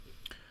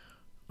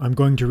I'm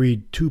going to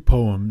read two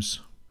poems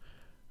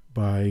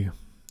by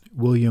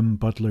William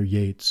Butler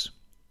Yeats.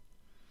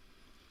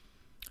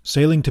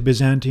 Sailing to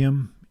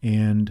Byzantium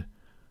and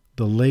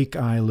The Lake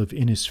Isle of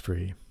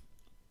Innisfree.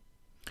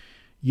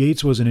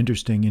 Yeats was an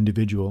interesting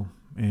individual,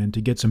 and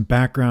to get some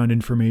background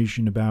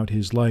information about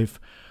his life,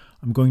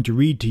 I'm going to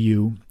read to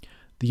you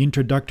the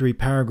introductory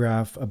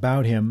paragraph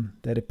about him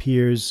that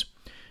appears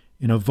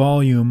in a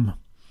volume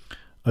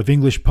of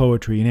English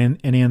poetry, an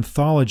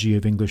anthology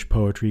of English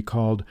poetry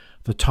called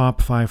The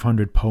Top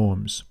 500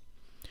 Poems.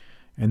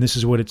 And this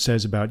is what it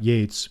says about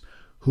Yeats,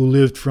 who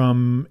lived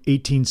from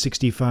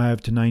 1865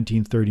 to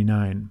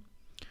 1939.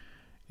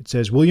 It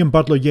says, William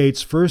Butler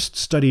Yeats first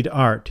studied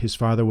art. His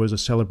father was a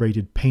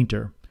celebrated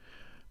painter,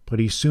 but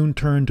he soon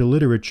turned to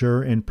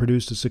literature and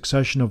produced a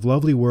succession of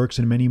lovely works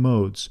in many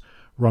modes: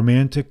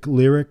 romantic,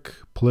 lyric,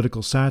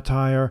 political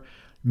satire,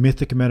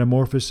 mythic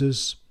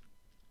metamorphosis,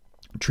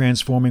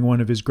 transforming one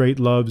of his great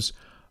loves,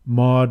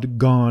 Maud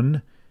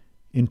Gonne,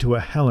 into a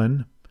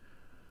Helen,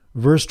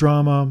 verse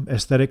drama,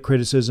 aesthetic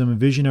criticism,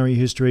 visionary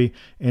history,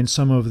 and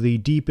some of the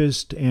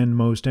deepest and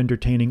most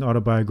entertaining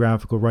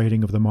autobiographical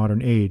writing of the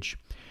modern age.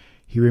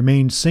 He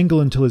remained single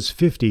until his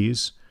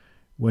 50s,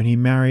 when he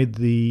married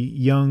the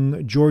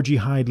young Georgie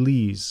Hyde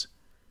Lees,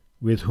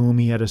 with whom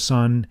he had a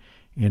son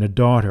and a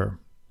daughter,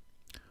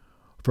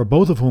 for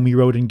both of whom he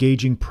wrote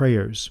engaging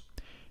prayers.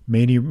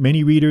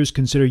 Many readers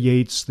consider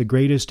Yeats the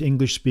greatest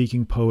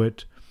English-speaking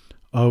poet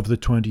of the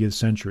 20th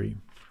century.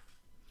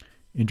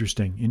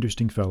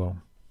 Interesting fellow.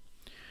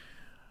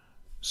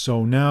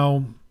 So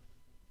now,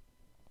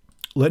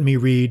 let me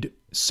read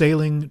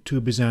Sailing to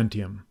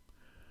Byzantium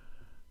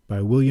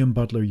by William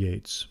Butler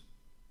Yeats.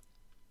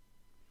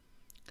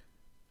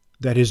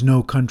 That is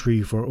no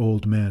country for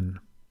old men.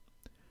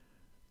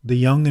 The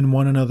young in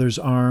one another's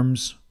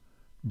arms,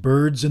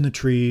 birds in the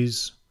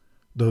trees,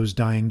 those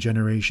dying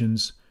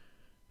generations,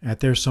 at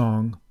their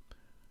song.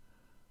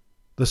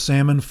 The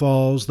salmon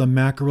falls, the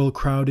mackerel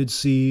crowded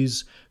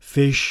seas,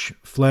 fish,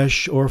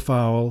 flesh, or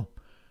fowl,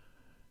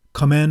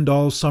 commend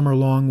all summer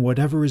long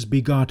whatever is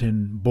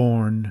begotten,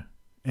 born,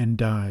 and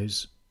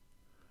dies.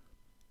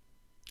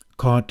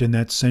 Caught in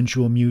that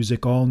sensual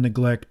music, all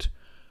neglect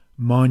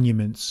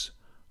monuments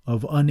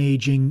of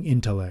unaging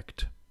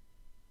intellect.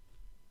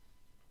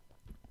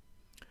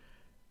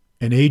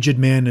 An aged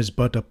man is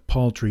but a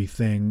paltry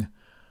thing,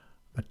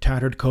 a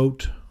tattered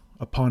coat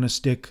upon a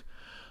stick,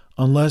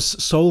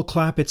 unless soul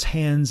clap its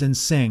hands and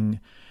sing,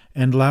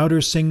 and louder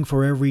sing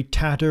for every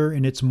tatter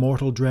in its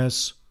mortal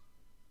dress.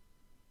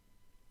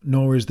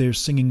 Nor is there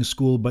singing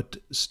school but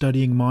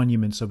studying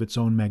monuments of its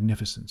own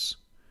magnificence.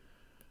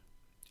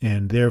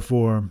 And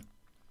therefore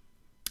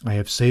I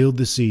have sailed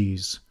the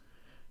seas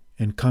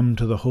and come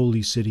to the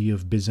holy city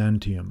of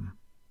Byzantium.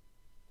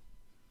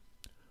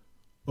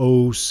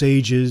 O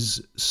sages,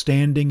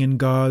 standing in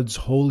God's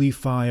holy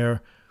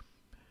fire,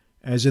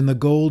 as in the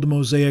gold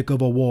mosaic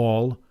of a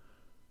wall,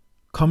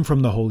 come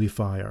from the holy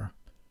fire,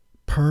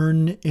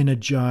 purn in a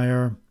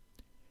gyre,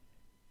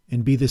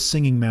 and be the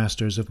singing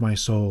masters of my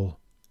soul.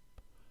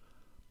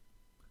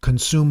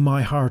 Consume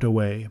my heart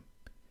away,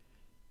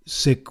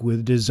 sick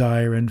with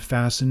desire and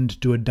fastened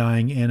to a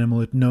dying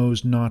animal it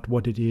knows not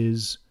what it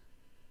is,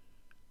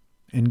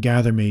 and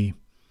gather me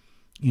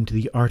into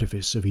the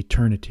artifice of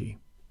eternity.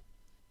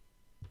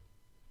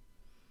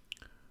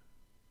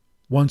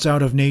 Once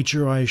out of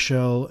nature, I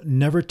shall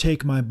never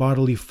take my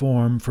bodily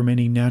form from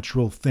any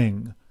natural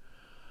thing,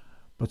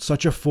 but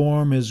such a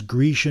form as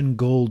Grecian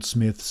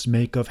goldsmiths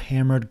make of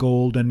hammered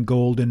gold and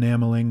gold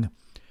enameling,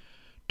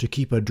 to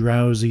keep a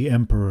drowsy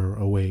emperor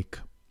awake.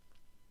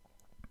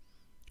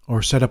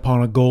 Or set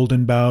upon a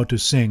golden bough to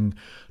sing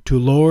to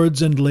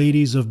lords and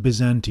ladies of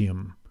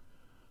Byzantium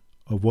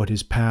of what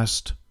is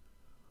past,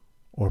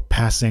 or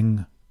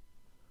passing,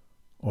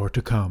 or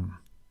to come.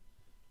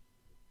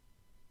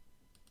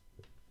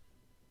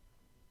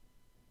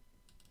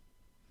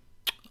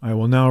 I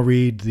will now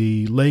read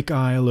The Lake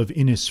Isle of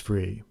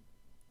Innisfree.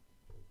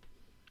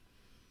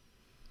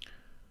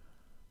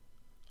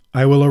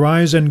 I will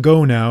arise and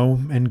go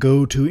now, and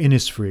go to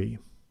Innisfree,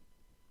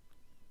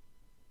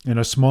 and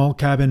a small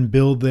cabin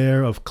build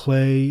there of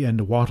clay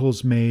and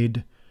wattles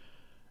made.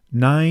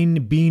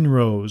 9 bean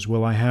rows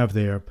will I have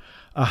there,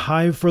 a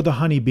hive for the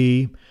honey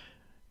bee,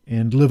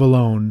 and live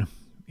alone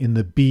in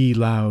the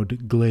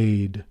bee-loud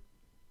glade.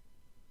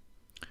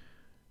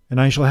 And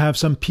I shall have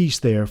some peace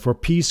there, for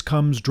peace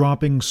comes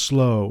dropping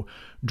slow,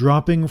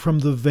 dropping from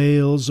the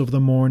vales of the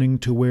morning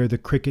to where the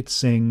cricket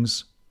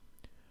sings.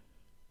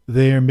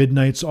 There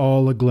midnight's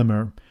all a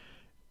glimmer,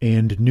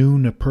 and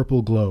noon a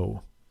purple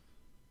glow,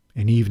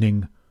 and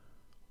evening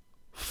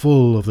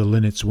full of the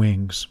linnet's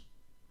wings.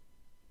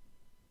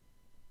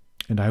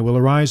 And I will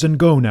arise and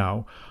go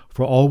now,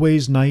 for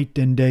always night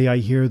and day I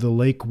hear the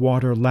lake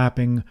water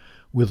lapping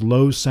with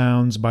low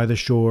sounds by the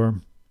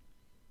shore,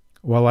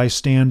 while I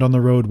stand on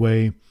the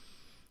roadway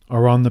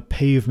or on the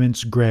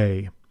pavements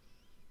gray.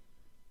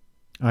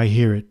 I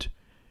hear it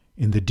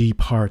in the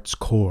deep heart's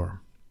core.